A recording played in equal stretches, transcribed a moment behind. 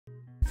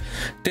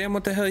Damn,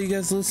 what the hell, you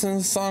guys listen to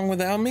this song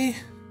without me?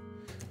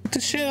 What the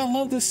shit, I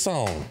love this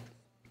song.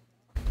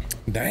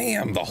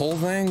 Damn, the whole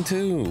thing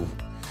too.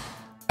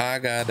 I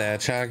got that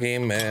chalky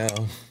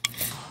mail.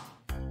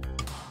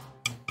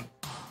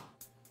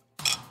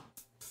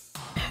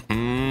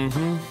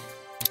 Mm-hmm.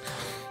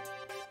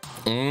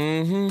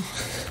 Mm-hmm.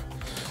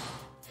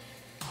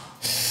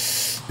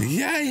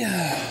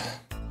 Yeah.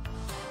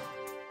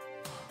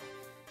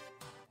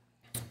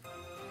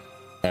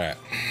 Alright.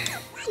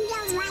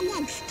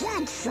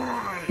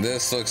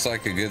 This looks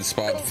like a good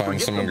spot to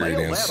find some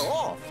ingredients.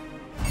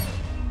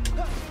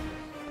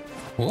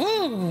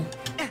 Whoa!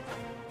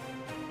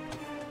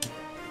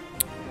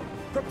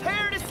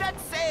 Prepare to set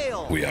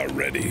sail! We are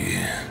ready.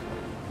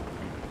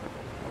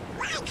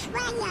 Watch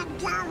where you're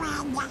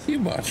going. You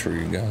watch where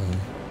you're going.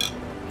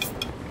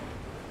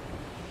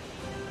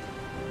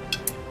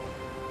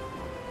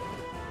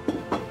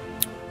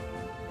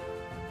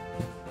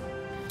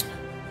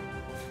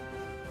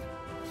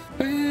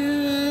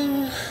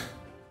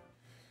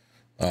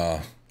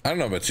 I don't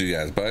know about you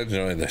guys, but I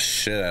enjoy the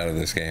shit out of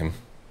this game.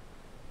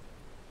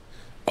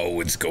 Oh,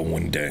 it's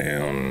going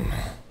down.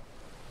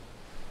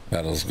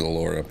 Battles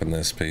galore up in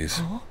this piece.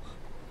 Huh?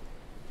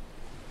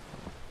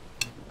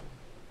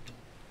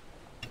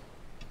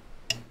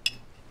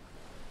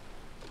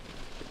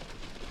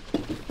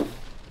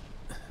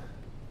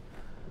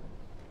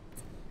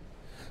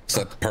 Is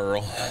that the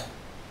pearl?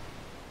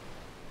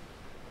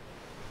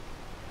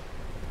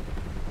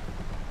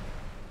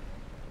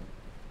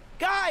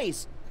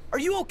 Guys, are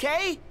you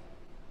okay?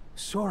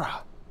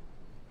 Sora,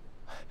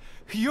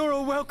 you're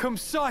a welcome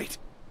sight.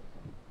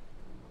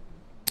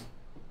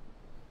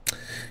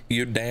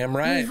 You're damn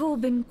right. We've all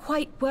been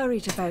quite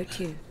worried about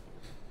you.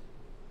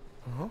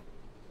 Huh?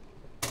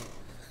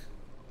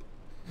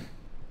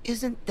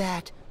 Isn't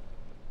that...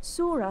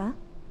 Sora?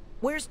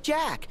 Where's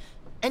Jack?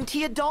 And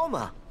Tia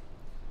Dalma?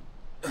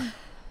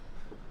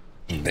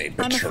 They betrayed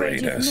I'm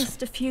afraid you've us.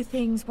 missed a few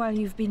things while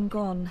you've been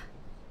gone.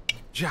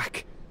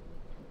 Jack.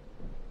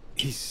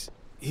 He's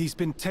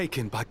been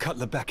taken by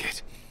Cutler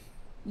Beckett.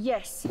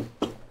 Yes.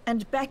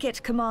 And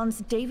Beckett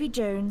commands Davy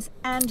Jones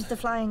and the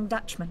Flying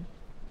Dutchman.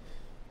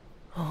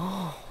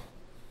 Oh.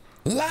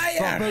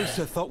 Liar!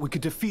 Barbossa thought we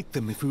could defeat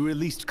them if we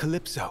released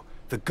Calypso,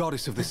 the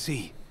goddess of the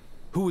sea,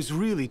 who was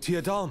really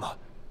Tia Dalma,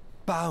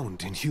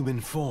 bound in human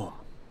form.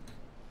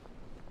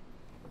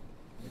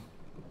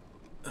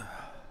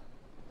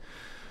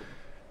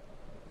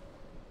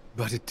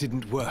 But it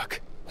didn't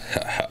work.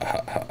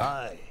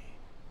 Aye,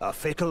 a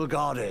fickle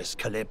goddess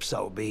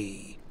Calypso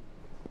be.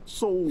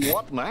 So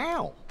what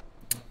now?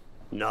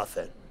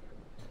 Nothing.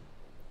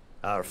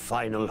 Our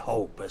final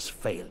hope has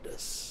failed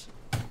us.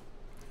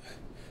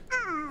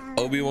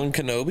 Obi-Wan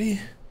Kenobi?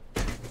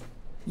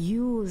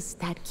 Use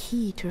that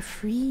key to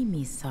free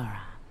me,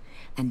 Sora,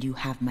 and you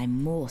have my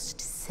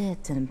most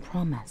certain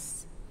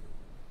promise.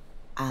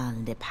 All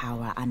the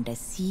power under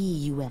sea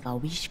you ever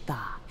wished for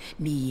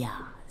be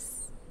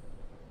yours.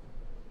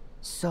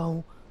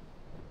 So...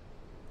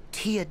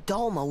 Tia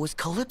Dalma was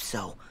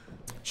Calypso.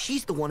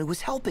 She's the one who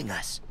was helping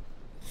us.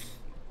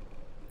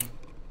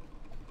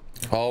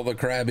 All the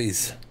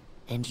Krabbies.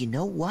 And you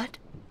know what?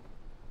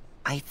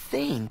 I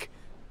think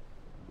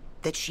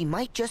that she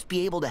might just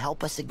be able to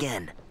help us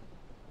again.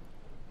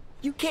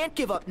 You can't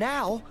give up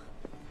now.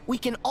 We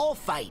can all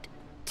fight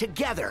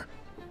together.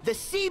 The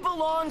sea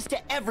belongs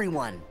to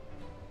everyone.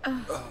 Huh?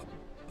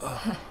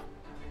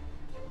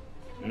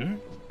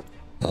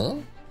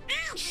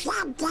 I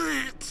said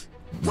that.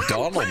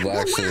 Donald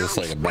actually looks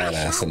like a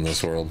badass in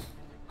this world.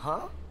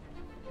 Huh?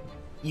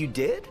 You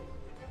did?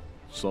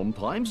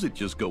 Sometimes it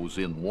just goes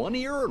in one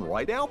ear and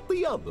right out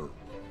the other.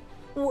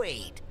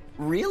 Wait,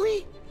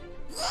 really?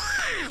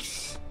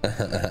 Yes.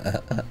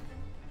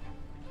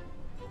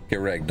 Get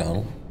wrecked,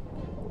 Donald.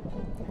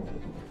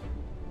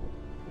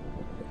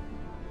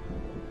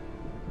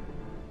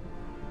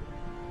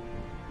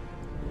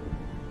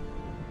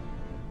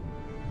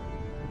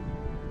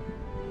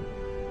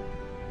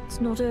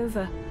 It's not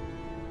over.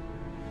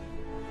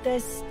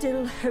 There's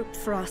still hope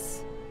for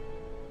us.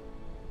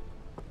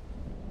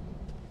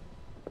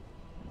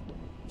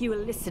 You will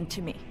listen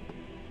to me.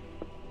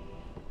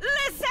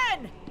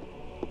 Listen!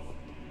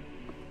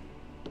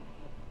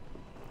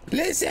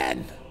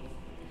 Listen!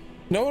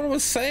 No one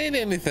was saying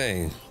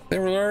anything. They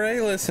were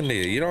already listening to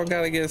you. You don't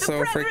gotta get so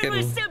The Brethren will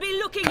freaking still be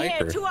looking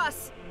hyper. here to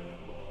us.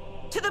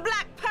 To the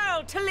Black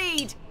Pearl to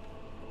lead.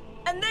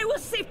 And they will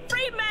see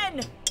free men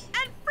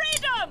and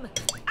freedom!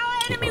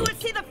 Our enemy will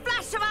see the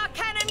flash of our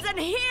cannons and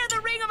hear the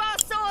ring of our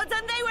swords,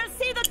 and they will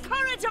see the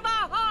courage of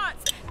our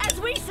hearts as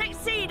we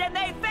succeed and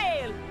they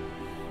fail.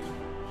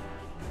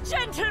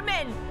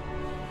 Gentlemen,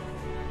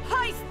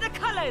 hoist the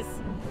colors!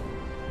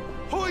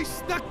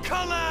 Hoist the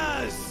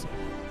colors!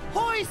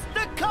 Hoist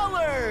the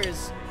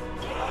colors!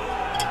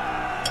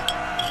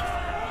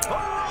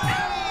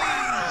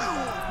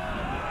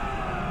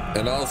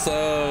 And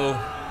also...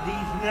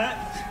 These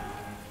nuts.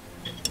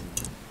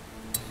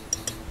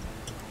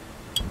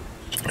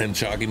 And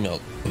chalky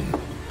milk.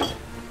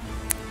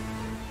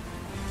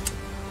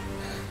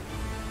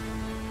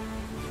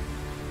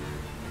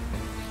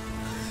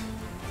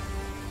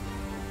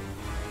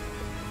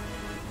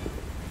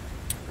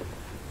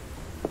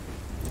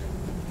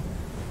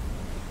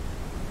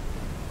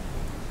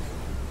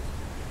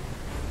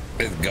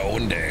 is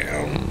going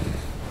down.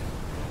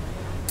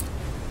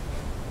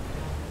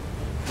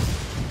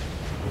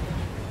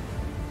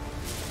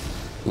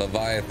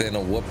 Leviathan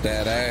will whoop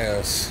that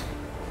ass.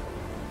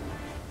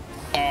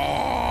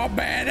 Oh,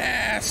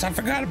 badass. I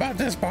forgot about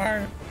this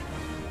part.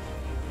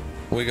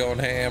 We going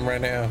ham right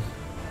now.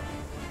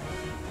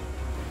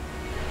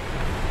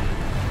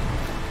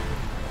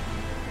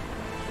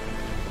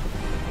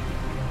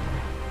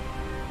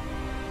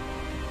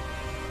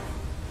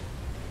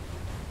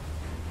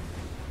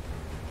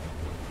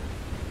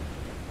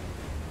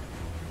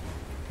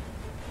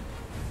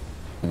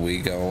 We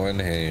going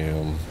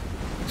ham.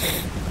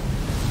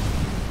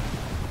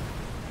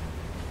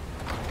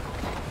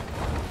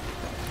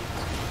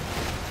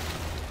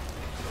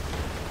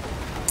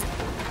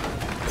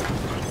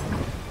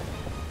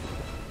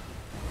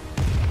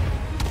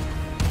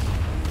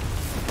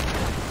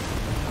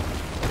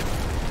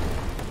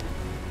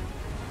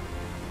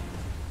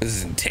 This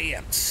is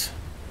intense.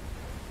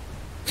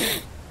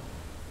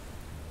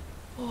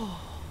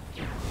 Oh,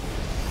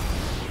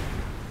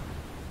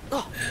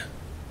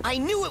 I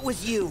knew it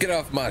was you. Get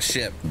off my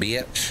ship,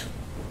 bitch.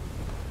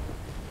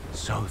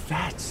 So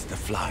that's the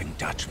Flying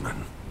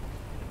Dutchman.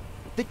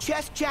 The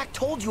chest Jack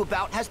told you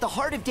about has the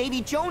heart of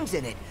Davy Jones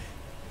in it.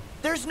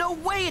 There's no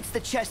way it's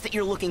the chest that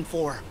you're looking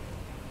for.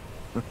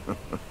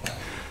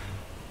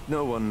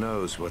 No one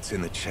knows what's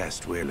in the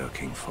chest we're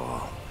looking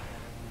for.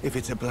 If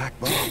it's a black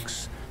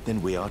box,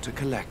 then we are to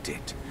collect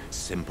it.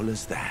 Simple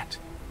as that.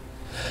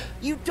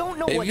 You don't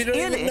know If what's you don't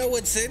in even it. know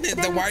what's in it,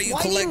 then why are you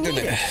do collecting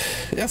need it?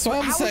 That's what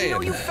I'm How saying. do you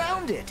know you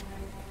found it?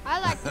 I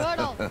like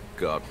turtle.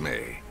 Got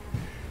me.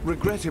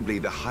 Regrettably,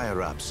 the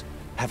higher-ups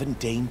haven't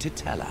deigned to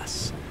tell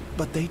us.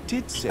 But they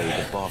did say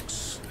the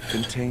box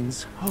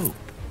contains hope.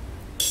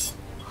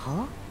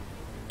 Huh?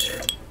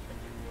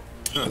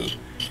 That's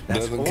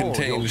Doesn't all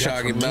contain you'll get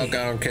soggy from milk, me.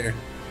 I don't care.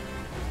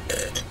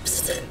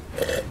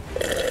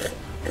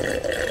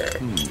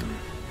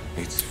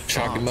 It's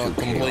Chalky far milk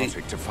too complete.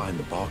 chaotic to find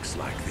the box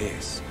like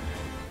this.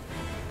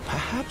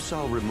 Perhaps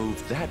I'll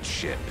remove that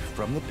ship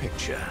from the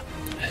picture.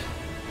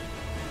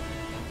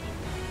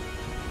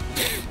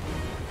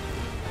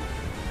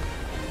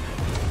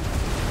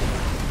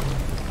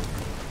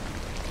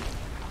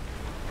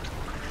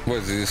 What,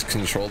 does he just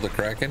control the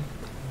Kraken?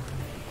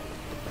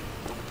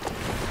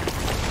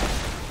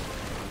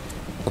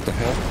 What the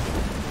hell?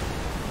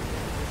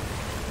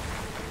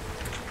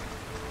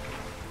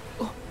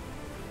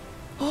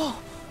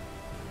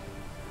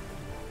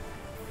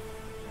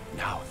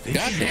 Now this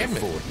God should damn it.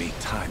 afford me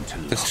time to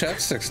look. This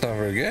chapstick's not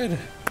very good.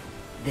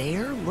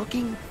 They're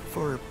looking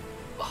for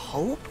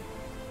hope?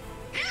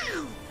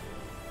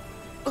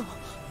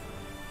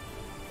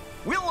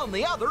 Will and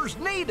the others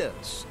need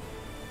us.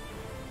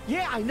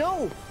 Yeah, I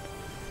know.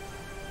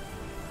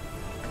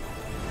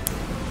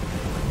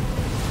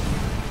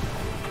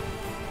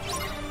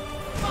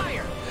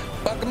 Fire!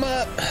 Fuck him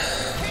up.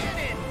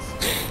 Cannons!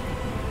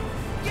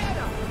 Get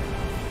 'em!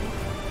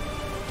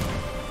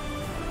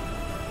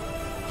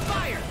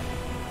 Fire!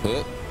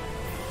 Oh,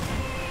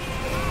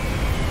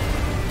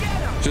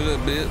 Get 'em! shoot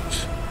up, bitch.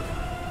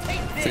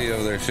 Take this! See you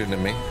over there shooting at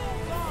me.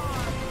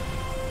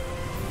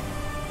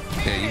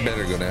 Yeah, you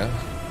better go down.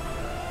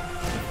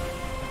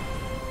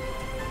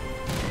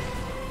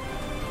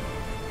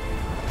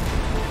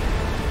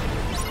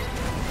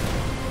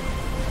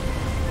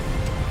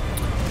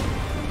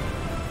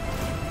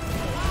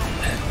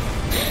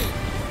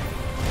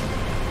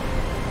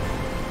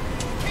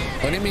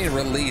 What do you mean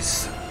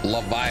release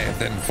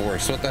Leviathan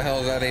force? What the hell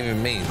does that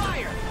even mean?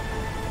 Fire!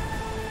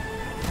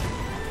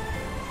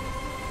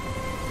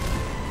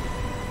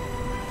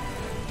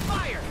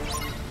 Fire!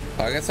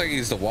 Oh, I guess I can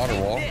use the water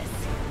wall. This!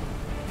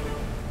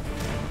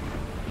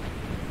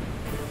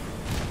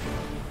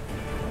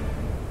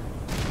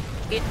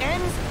 It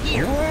ends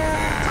here.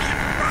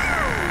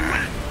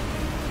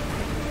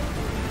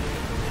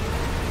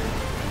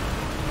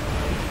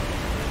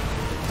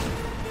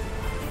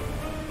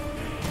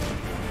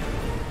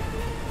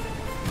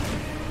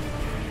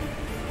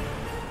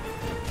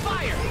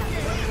 Fire!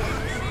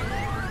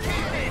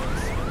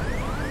 Cannons!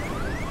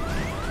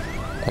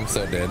 I'm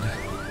so dead.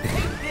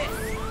 Take this!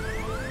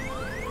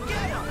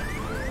 Get 'em!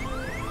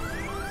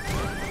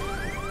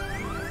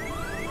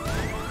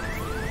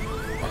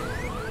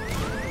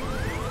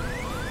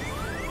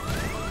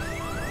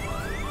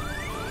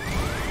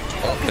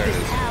 Oh, there it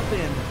is.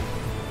 Happened.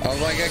 I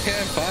was like, I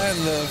can't find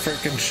the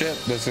freaking ship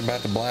that's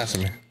about to blast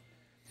me.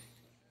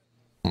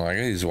 I'm like,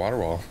 I use water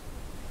wall.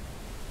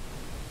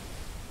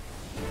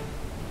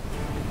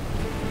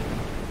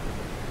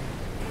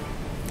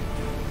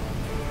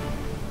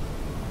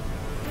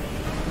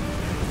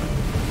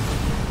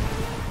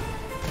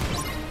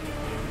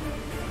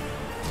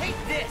 Take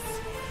this!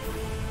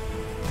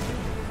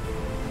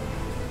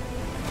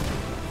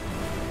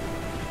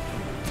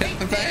 Hit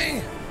the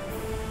thing!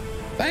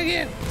 Thank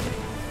you!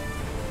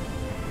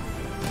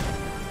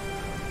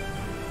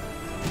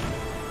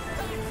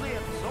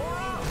 Backflip,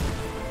 Zora!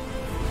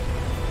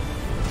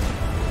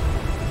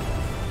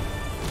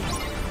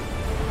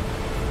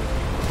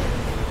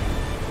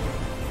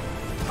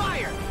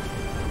 Fire!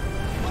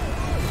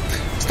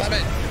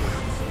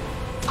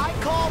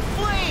 call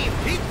flame!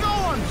 Keep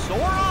going,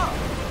 Sora!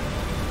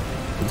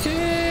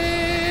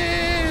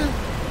 Yeah.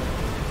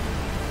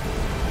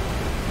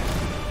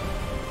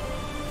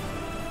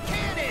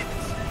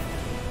 Cannons!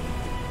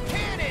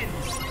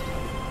 Cannons!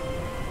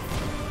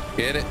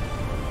 Get it?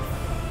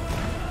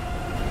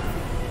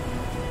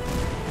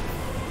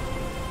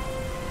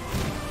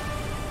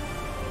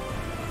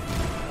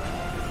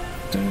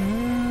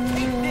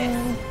 Take this!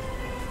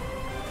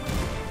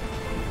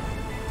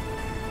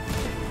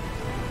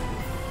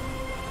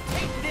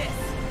 Take this!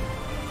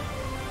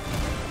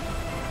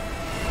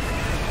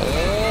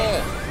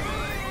 Oh.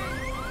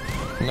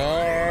 No.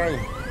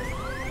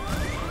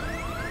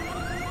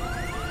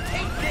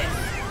 Take this!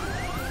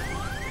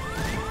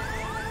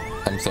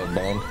 I'm so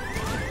boned.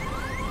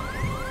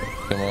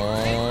 Come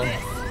on.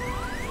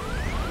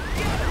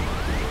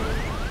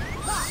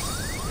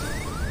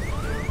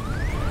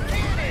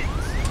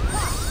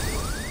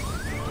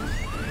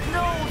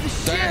 No, the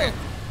Dang ship! it.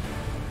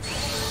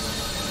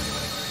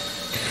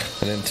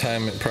 I didn't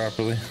time it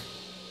properly.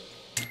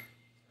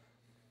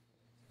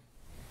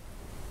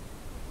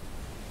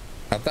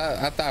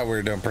 I thought we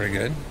were doing pretty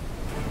good.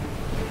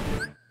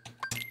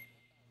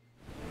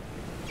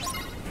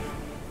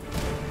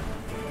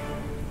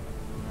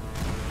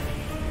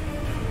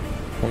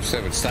 Wish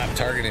they would stop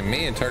targeting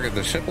me and target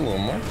the ship a little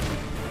more.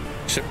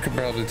 Ship could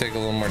probably take a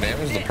little more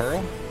damage. The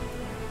Pearl.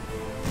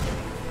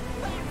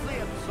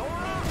 Backflip,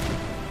 Sora!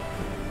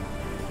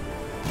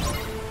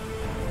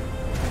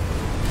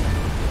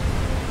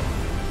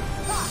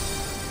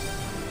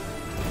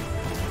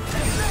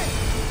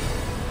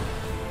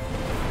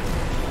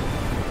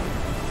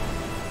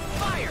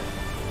 Fire!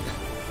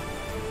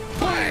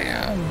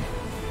 Bam!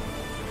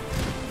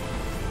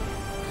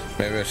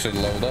 Maybe I should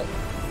have leveled up.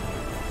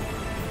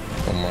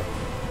 One more.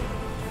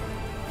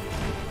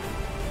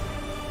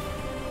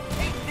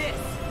 Take this!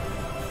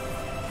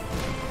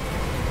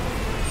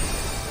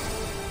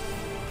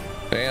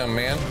 Damn,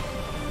 man.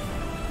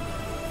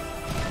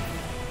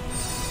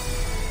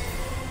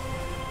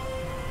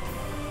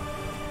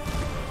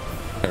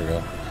 There we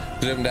go.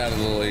 Zoomed out a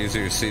little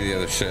easier to see the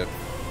other ship.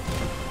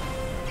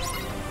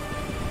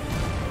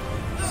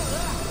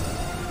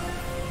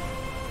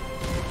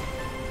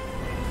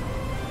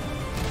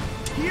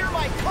 Hear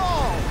my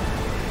call!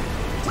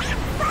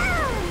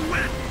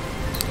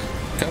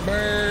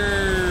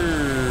 Kaboom!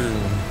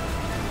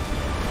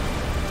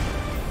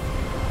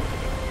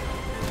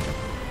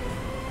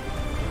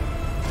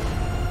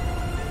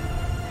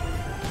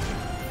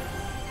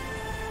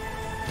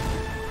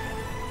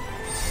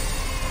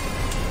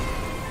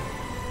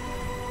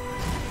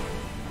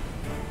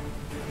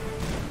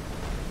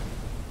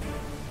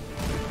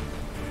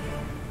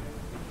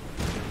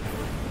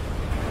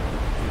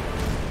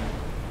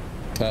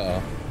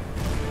 Uh-oh.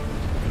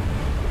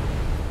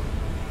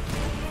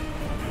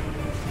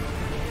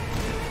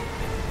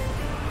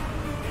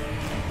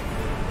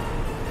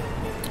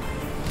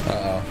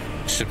 Uh-oh.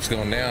 Ship's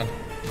going down.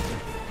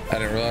 I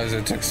didn't realize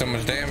it took so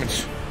much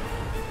damage.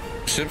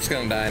 Ship's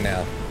gonna die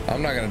now.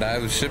 I'm not gonna die.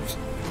 The ship's...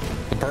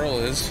 The Pearl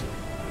is.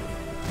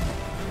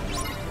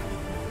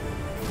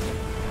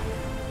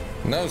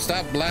 No,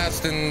 stop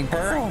blasting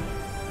Pearl.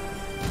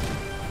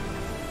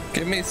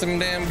 Give me some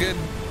damn good...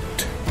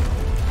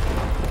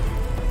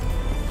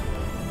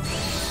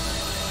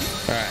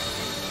 Alright.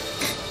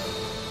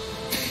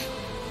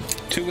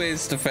 2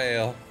 ways to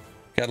fail.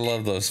 Gotta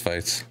love those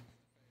fights.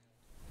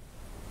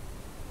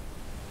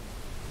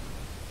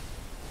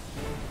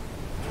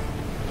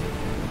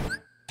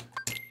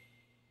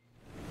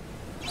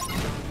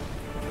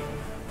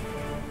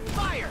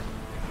 Fire!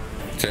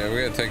 Okay,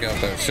 we gotta take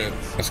out that shit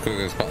as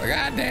quickly as possible.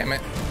 God damn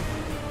it.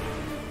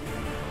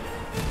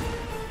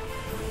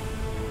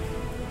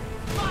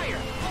 Fire!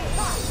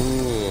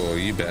 Ooh,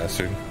 you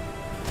bastard.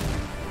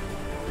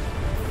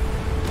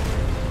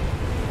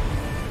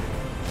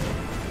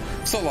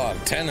 It's a lot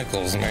of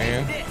tentacles,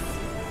 man. This!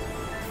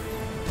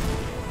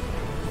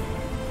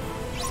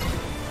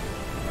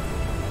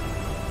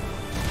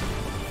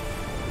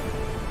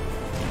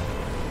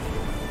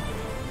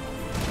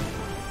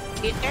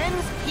 It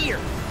ends here.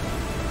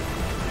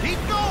 Keep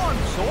going,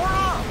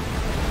 Sora!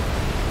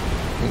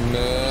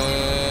 No.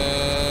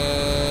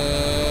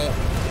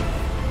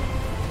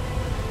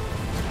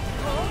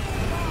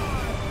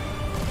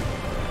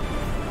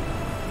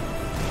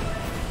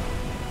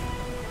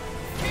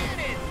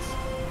 Cannons!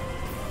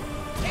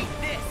 Take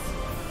this!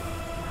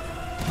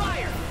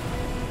 Fire!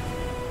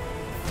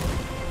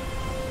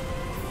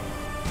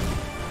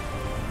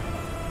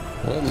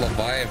 What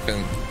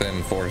Leviathan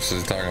then force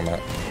is talking about?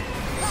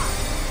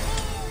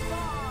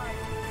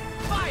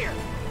 Fire!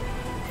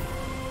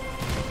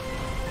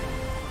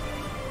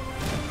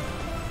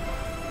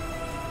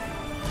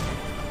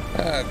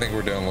 I think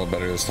we're doing a little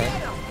better this Get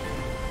time. 'em!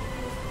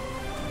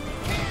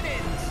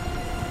 Cannons!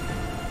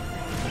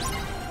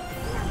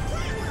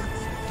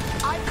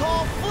 I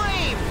call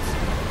flames!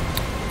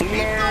 Keep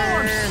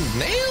going!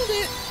 Nailed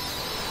it.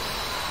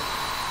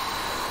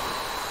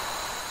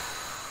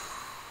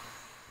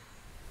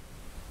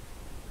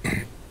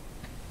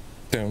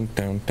 Dum,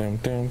 dum, dum,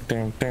 dum,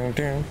 dum, dum,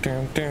 dum,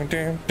 dum,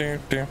 dum, dum,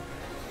 dum.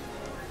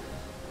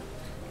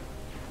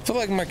 I feel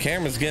like my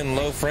camera's getting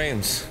low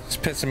frames. It's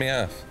pissing me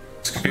off.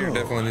 This computer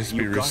definitely needs to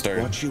be you got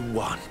restarted. what you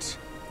want.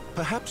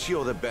 Perhaps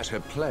you're the better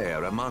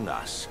player among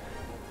us.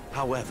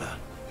 However,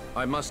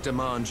 I must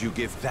demand you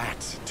give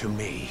that to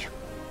me.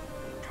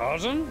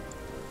 Pardon?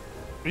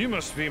 You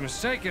must be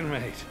mistaken,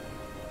 mate.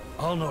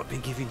 I'll not be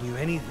giving you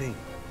anything.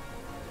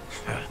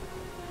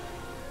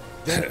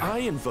 Then I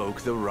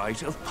invoke the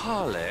right of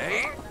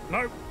parley.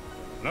 No.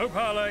 No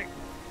parley.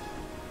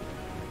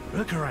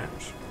 Look around.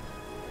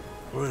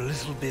 We're a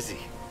little busy.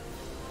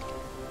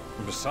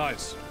 And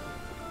besides,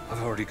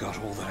 I've already got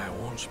all that I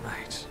want,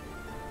 mate.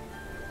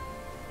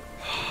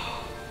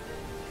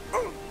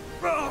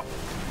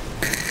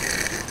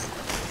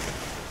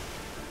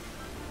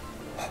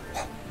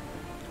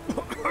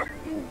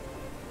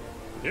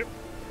 Yep.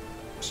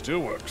 Still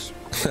works.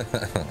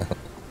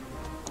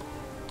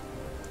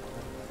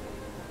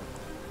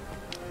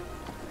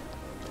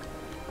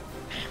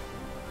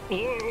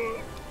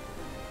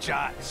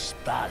 Jack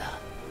Sparrow,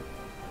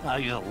 are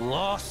you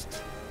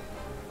lost?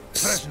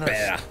 Sparrow.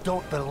 Prisoners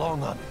don't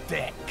belong on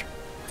deck.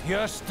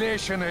 Your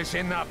station is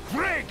in the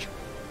brig!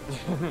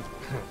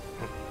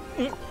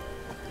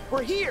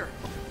 We're here!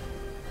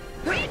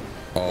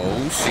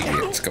 Oh shit,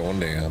 it's going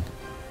down.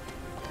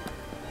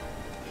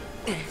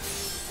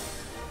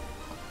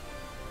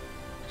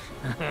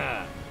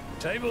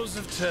 Tables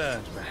have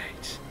turned,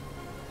 mate.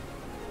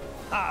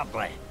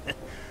 Hardly.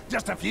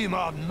 Just a few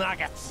more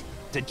nuggets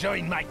to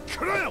join my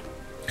crew!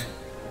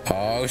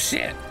 Oh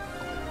shit.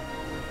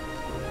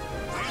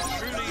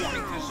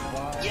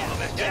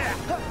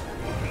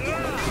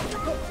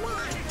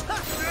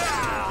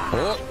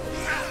 Oh,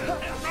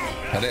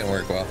 that didn't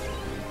work well.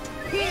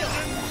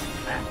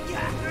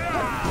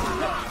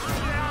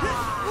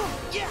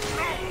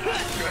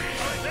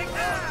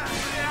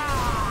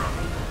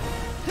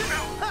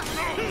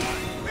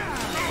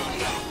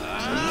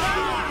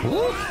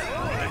 Woo.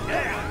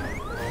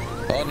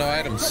 Oh, no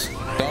items.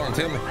 Donald,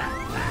 tell me.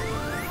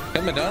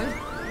 Tell me, Donald.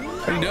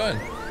 What are you doing?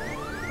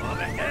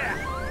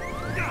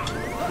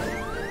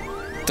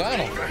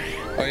 Donald.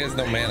 Oh, he has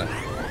no mana.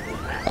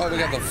 Oh, we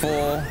got the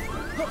full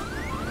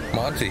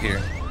Monty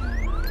here.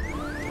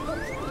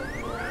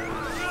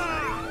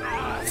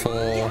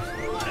 Full.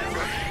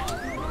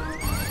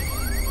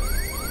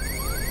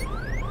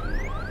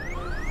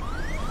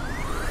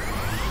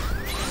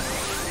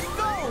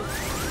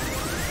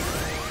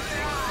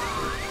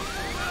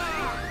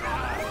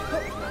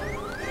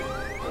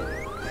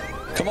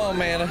 Come on,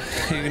 mana.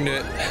 You can do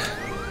it.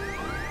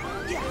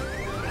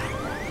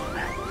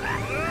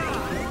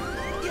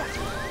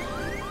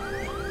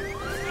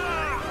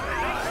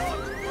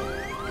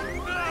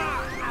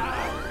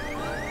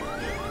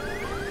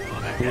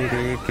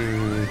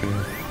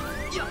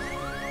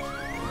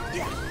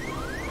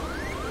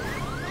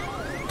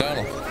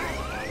 Donald.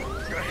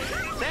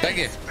 Thank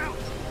you.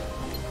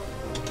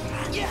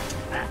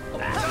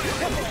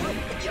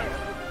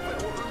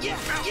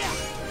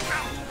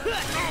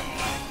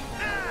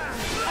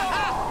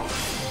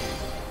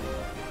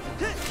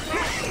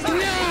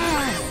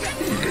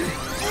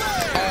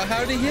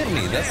 How'd he hit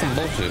me? That's some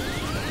bullshit.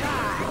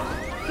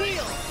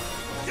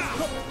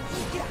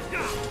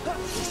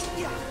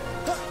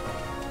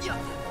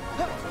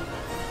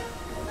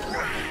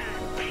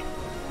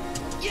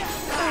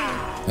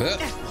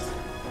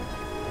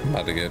 I'm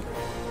about to get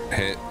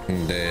hit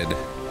and dead.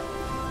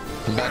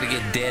 I'm about to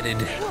get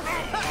deaded. It's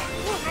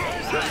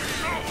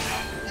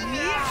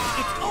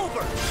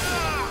over!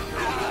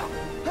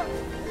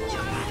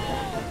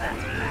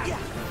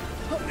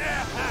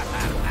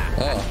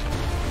 Oh.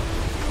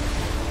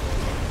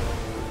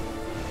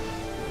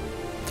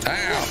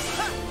 Ow!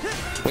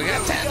 We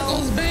got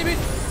tentacles, baby!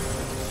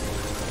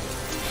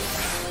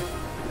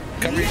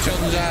 Cover your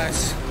children's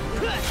eyes.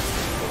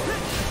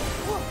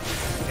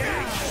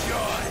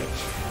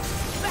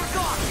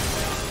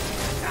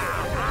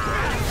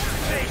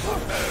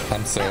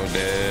 I'm so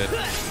dead.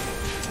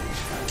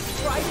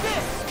 Try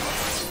this!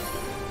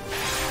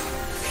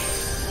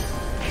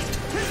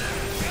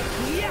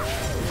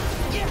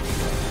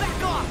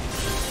 Back off!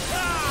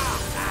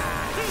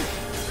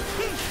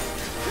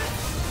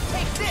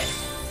 Take this!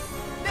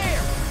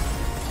 There!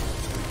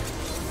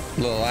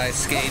 Little ice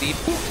skatey.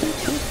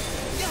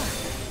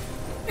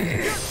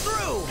 You're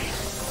through!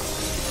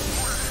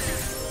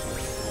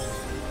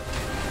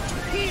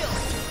 Heal!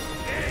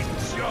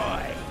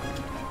 Enjoy!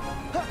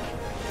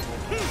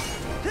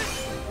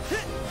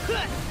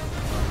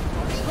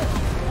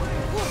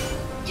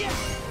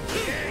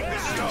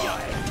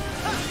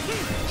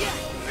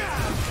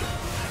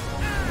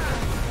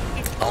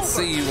 I'll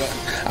see you.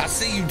 I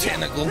see you,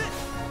 tentacle.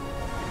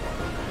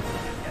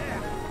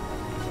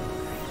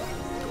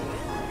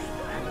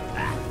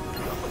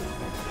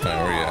 Where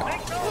are you at?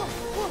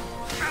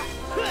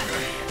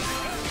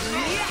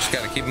 Just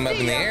gotta keep him up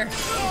in the air.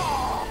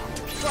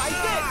 Try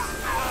this!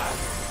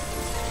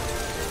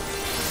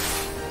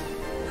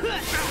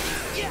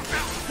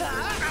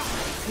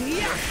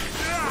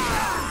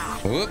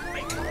 Whoop.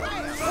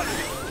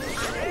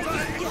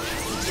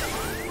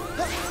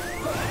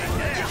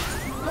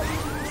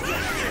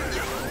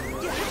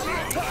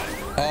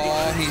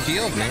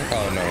 healed me.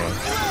 Oh no.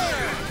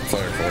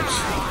 Flare force.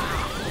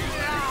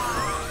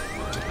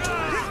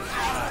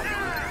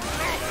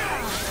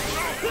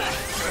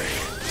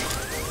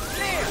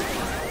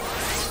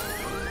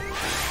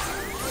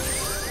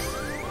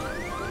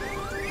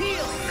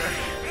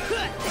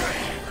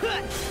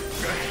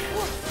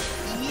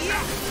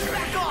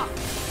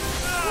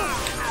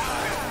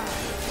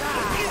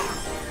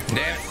 Damn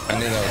it, I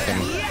knew that was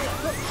coming.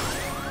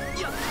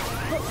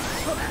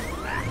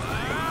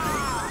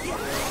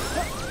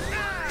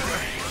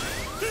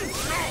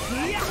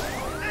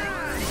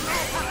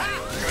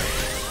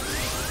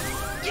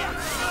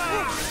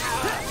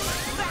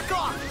 Back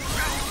off!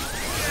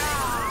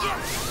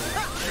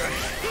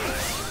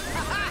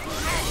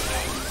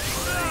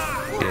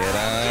 Get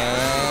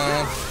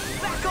up.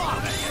 Back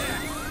off!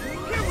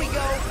 Here we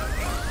go!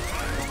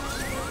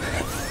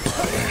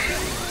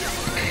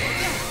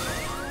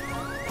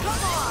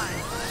 Come on!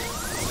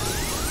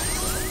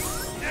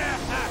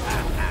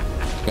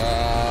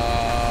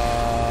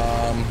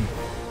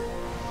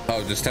 Oh,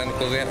 just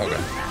tentacles again?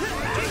 Okay.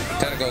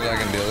 Tentacles I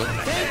can deal with.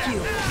 Thank you!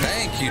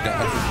 Thank you,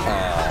 Doc.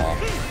 Aw.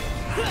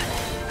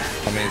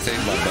 I mean, it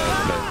saved my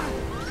butt, but...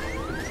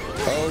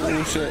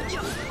 Oh, shit.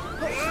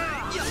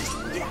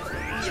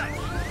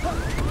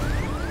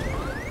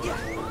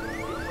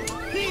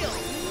 Heal!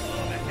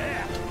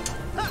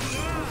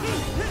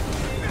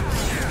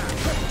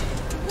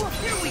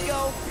 Here we go!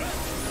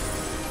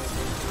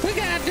 We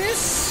got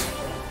this!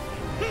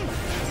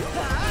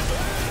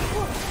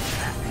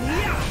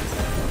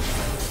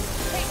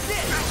 Take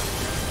this!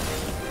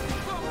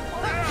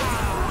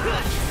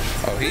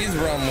 Oh, he's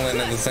rumbling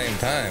at the same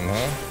time,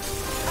 huh?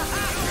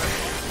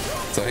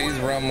 So he's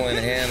rumbling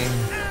and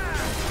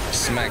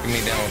smacking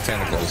me down with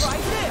tentacles.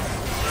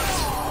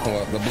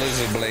 Well, the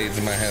Blizzard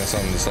Blades might have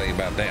something to say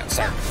about that,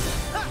 sir.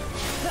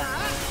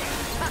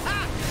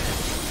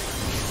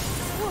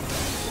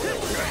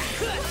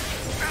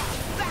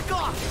 Back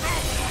off!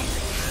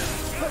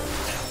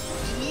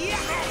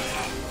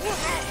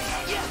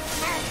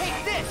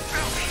 Take this!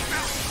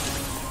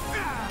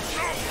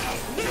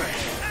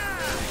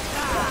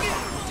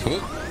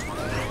 Whoop.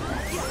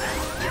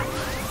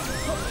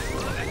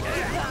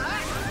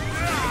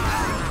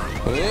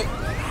 Whoop.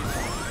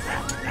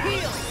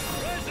 Heal!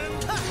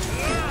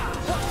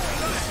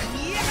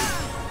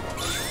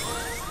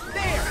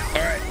 There!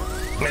 Alright,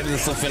 maybe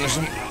this will finish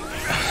him.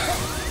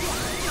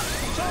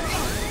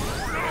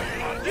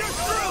 You're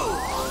through!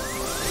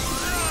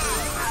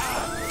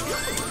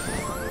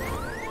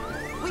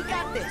 We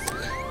got this!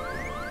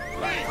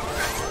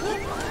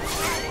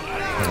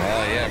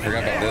 Oh yeah, I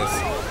forgot about this.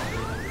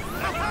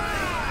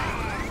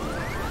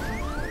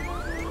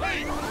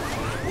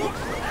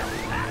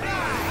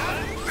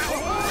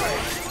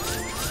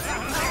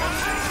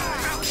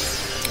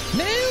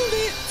 Nailed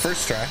it!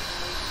 First try.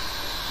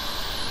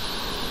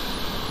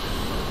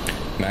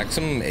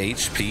 Maximum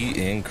HP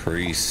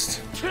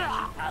increased.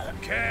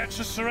 Care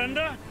to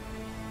surrender?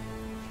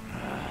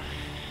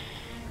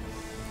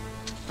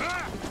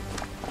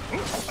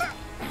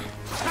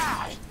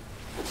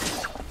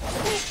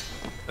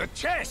 The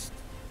chest!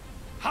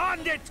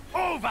 Hand it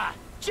over!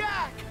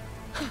 Jack!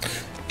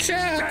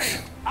 Jack!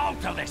 Stay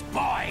out of this,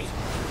 boy!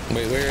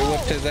 Wait, where he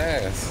whipped his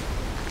ass?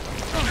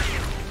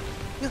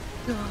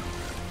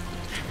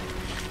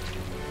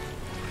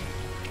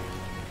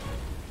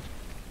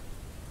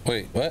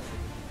 Wait, what?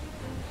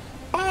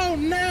 Oh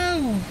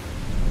no!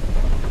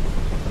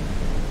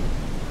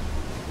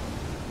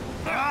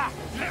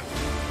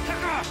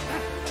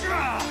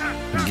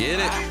 Get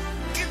it?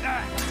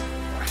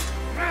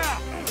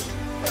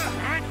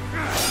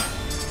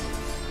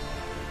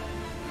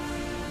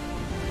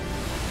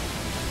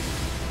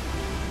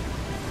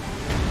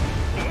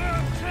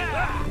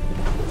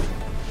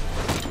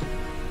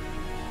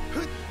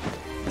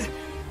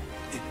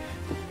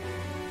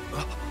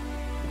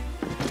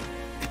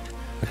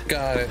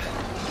 Got it.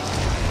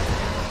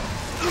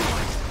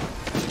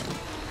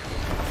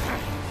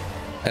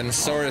 And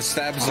Sora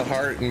stabs the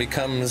heart and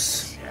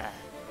becomes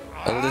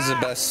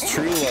Elizabeth's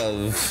true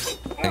love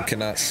and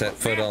cannot set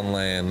foot on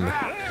land.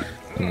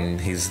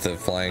 And he's the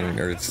flying,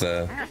 or it's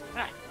the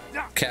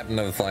captain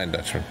of the Flying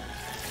Dutchman.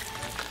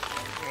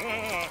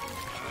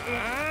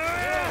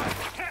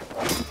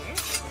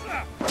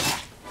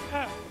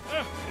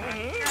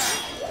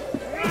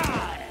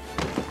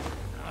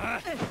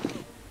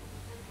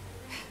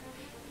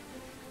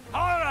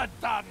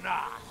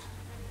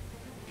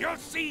 You'll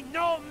see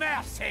no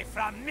mercy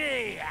from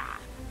me!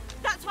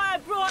 That's why I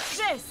brought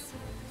this!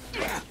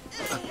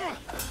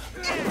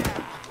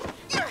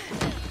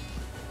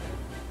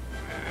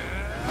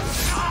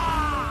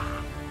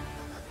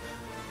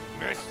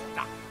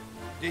 Mister,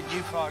 did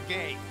you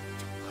forget?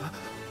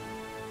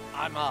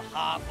 I'm a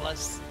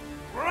heartless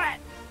wretch!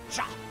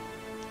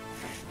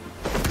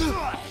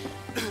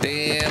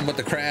 Damn, with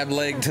the crab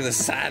leg to the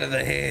side of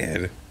the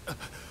head.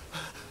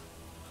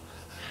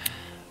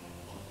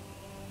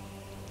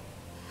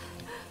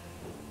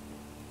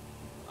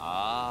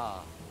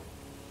 Ah,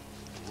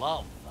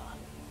 love.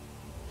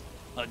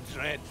 A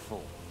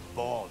dreadful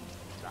bond.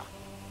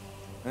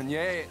 And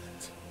yet,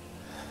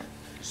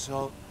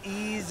 so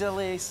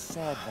easily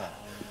severed.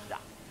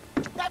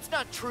 That's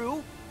not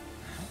true.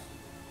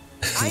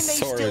 I may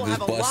Sora still just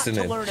have a lot busting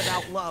to in. learn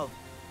about love.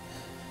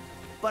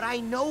 But I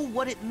know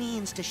what it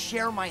means to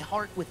share my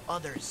heart with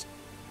others.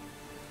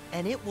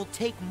 And it will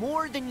take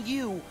more than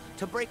you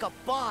to break a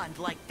bond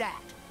like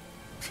that.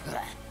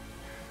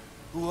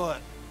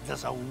 What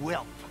does a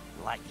whelp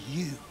like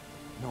you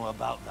know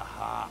about the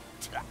heart?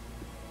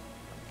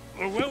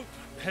 The whelp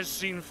has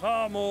seen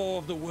far more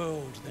of the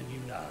world than you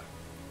know.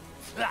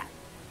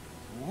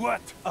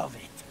 What of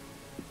it?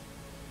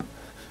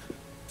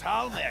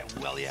 Tell me,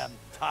 William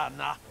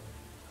Turner.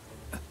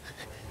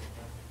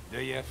 Do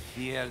you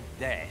fear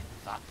death?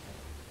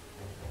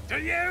 Do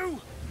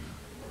you?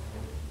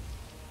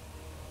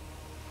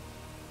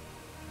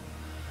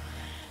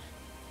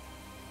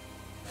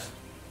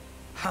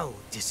 How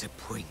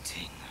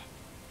disappointing.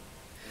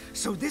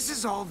 So this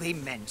is all they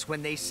meant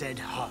when they said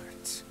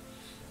heart.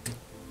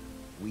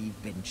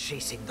 We've been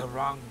chasing the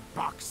wrong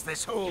box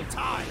this whole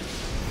time.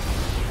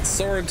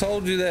 Sora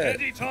told you that,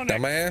 Eddie Tonic.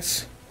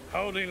 dumbass.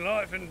 Holding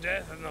life and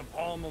death in the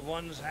palm of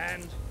one's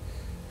hand.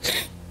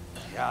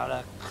 You're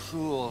a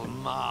cruel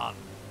man,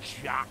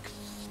 Jack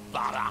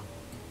Sparrow.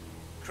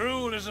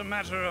 Cruel is a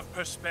matter of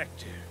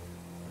perspective.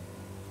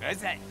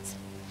 Is it?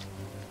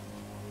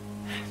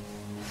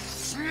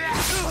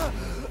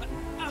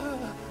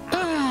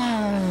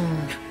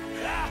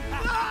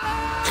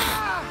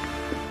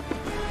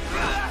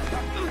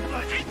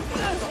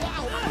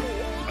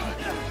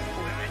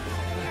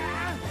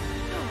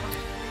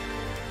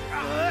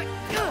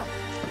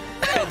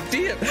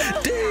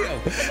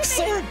 Damn!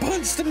 Sora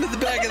punched him to the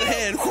back of the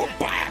head.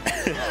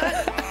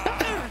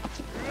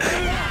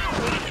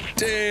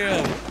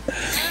 Damn!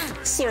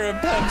 Sora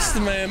punched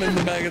the man in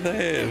the back of the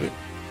head.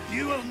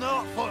 You will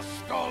not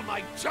forestall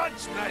my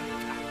judgment.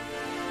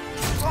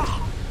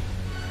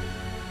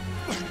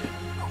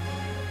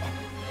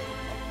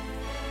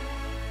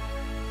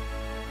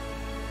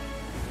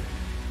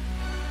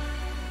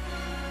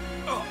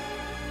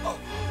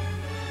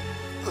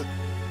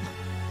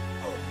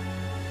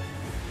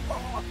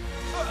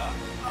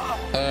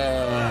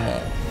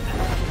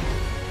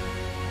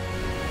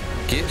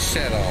 Get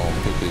shit on,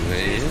 poo-poo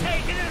head.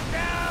 Taking us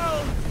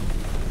down!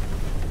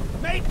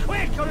 Make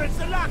quick, or it's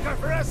the locker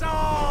for us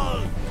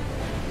all!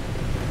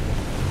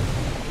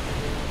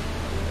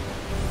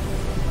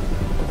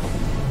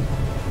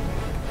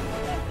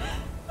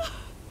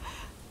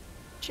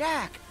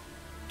 Jack,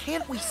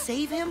 can't we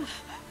save him?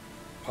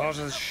 Part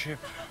of the ship,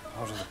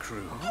 part of the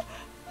crew.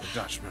 The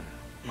Dutchman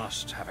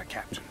must have a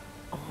captain.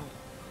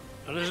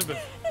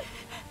 Elizabeth,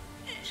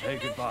 say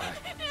goodbye.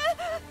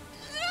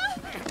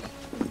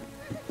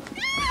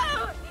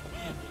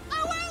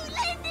 I won't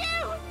leave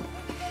you!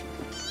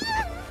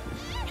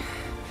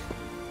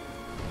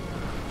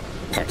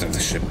 Part of the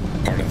ship,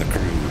 part of the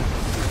crew.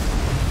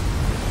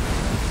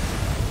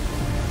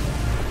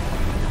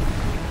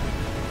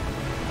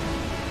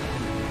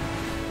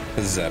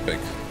 This is epic.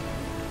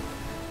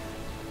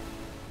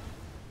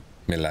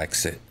 Me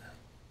likes it.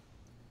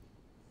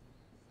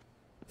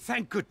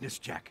 Thank goodness,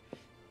 Jack.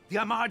 The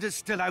Armada's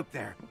still out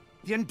there.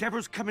 The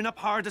Endeavor's coming up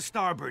hard to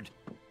starboard.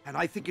 And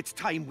I think it's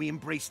time we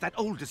embrace that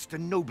oldest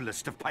and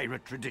noblest of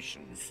pirate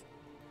traditions.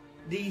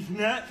 These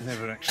nuts?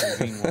 Never actually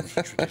been one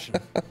for tradition.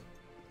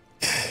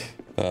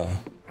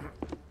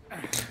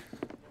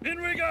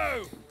 In we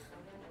go!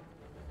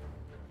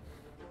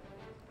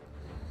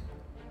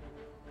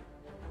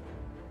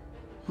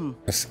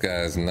 This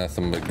guy's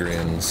nothing but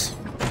grins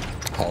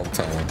all the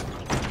time.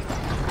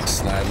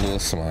 Snide little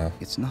smile.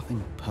 It's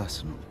nothing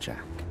personal,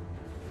 Jack.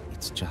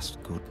 It's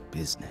just good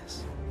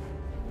business.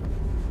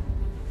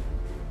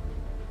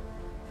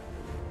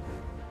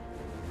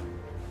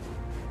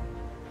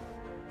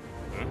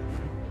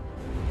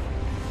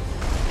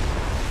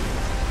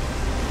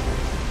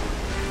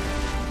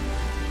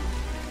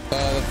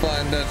 Oh, the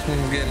Flying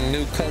Dutchman's getting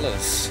new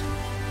colors.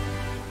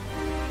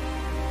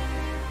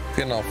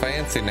 Getting all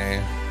fancy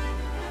now.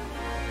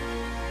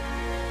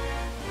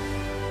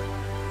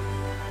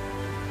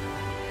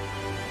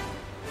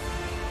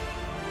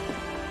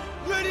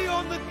 Ready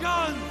on the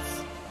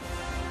guns!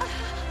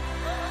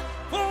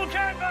 Full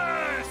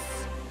canvas!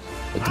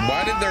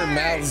 Why did their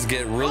mouths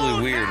get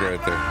really weird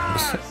right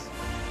there?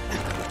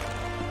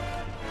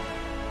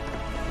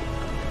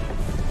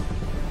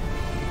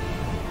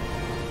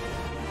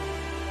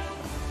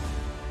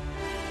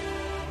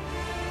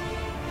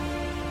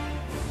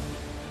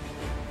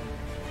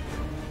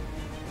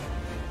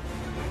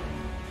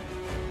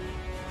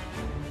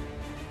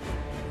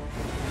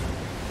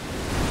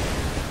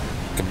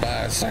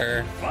 Goodbye,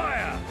 sir.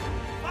 Fire!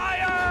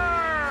 Fire!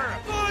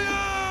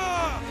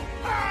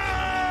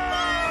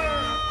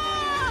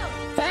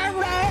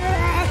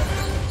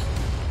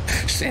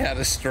 She had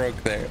a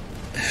stroke there.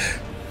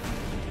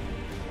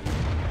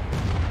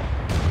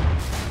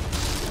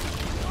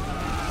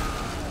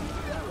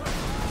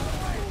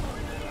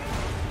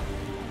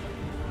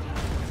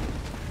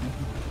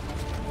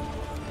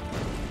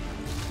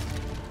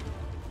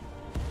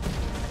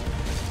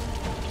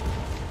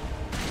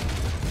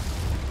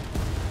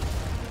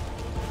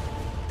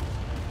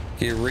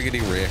 Get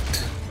riggedy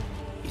ricked.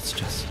 It's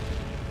just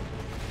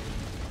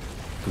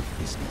good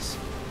business.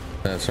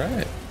 That's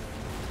right.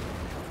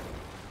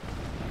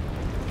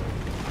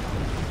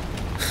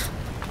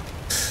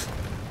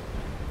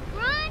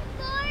 Run,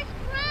 Forrest,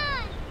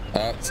 run!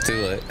 Oh, it's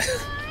too late.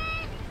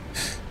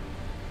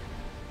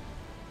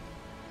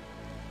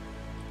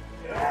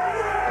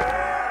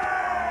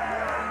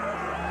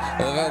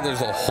 I love how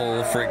there's a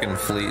whole freaking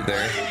fleet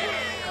there.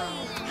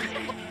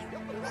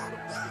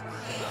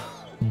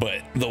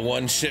 But the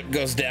one ship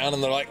goes down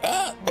and they're like,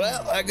 ah,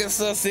 well, I guess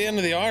that's the end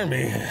of the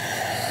army.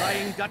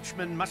 Flying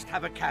Dutchman must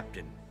have a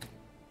captain.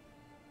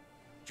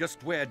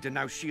 Just where do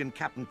now she and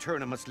Captain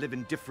Turner must live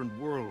in different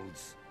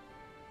worlds.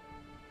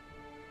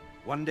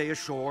 One day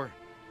ashore,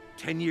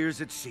 10 years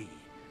at sea.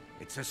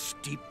 It's a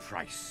steep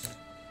price.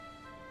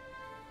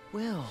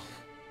 Will.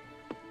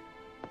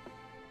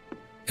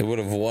 It would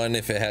have won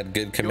if it had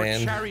good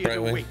command. Your chariot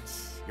Brightwing.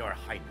 awaits, Your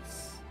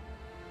Highness.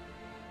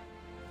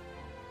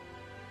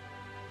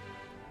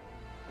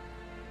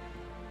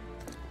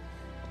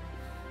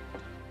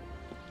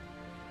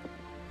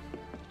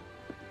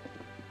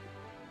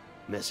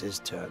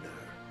 Mrs. Turner.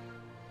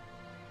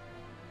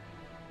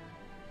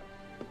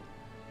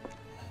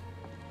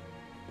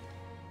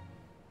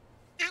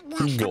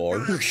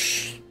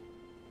 Gorge.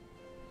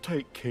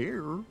 Take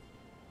care.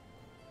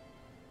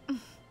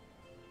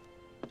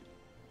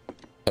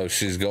 Oh,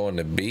 she's going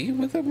to be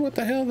with him? What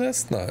the hell?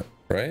 That's not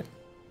right.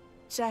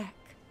 Jack.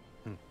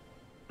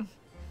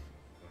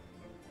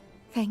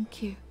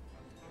 Thank you.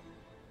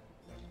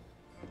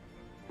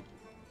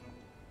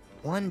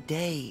 One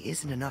day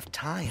isn't enough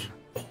time.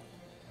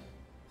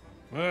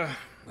 Well,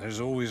 there's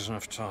always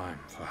enough time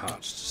for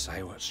hearts to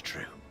say what's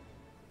true.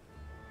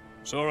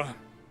 Sora,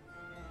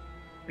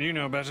 you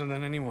know better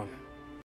than anyone.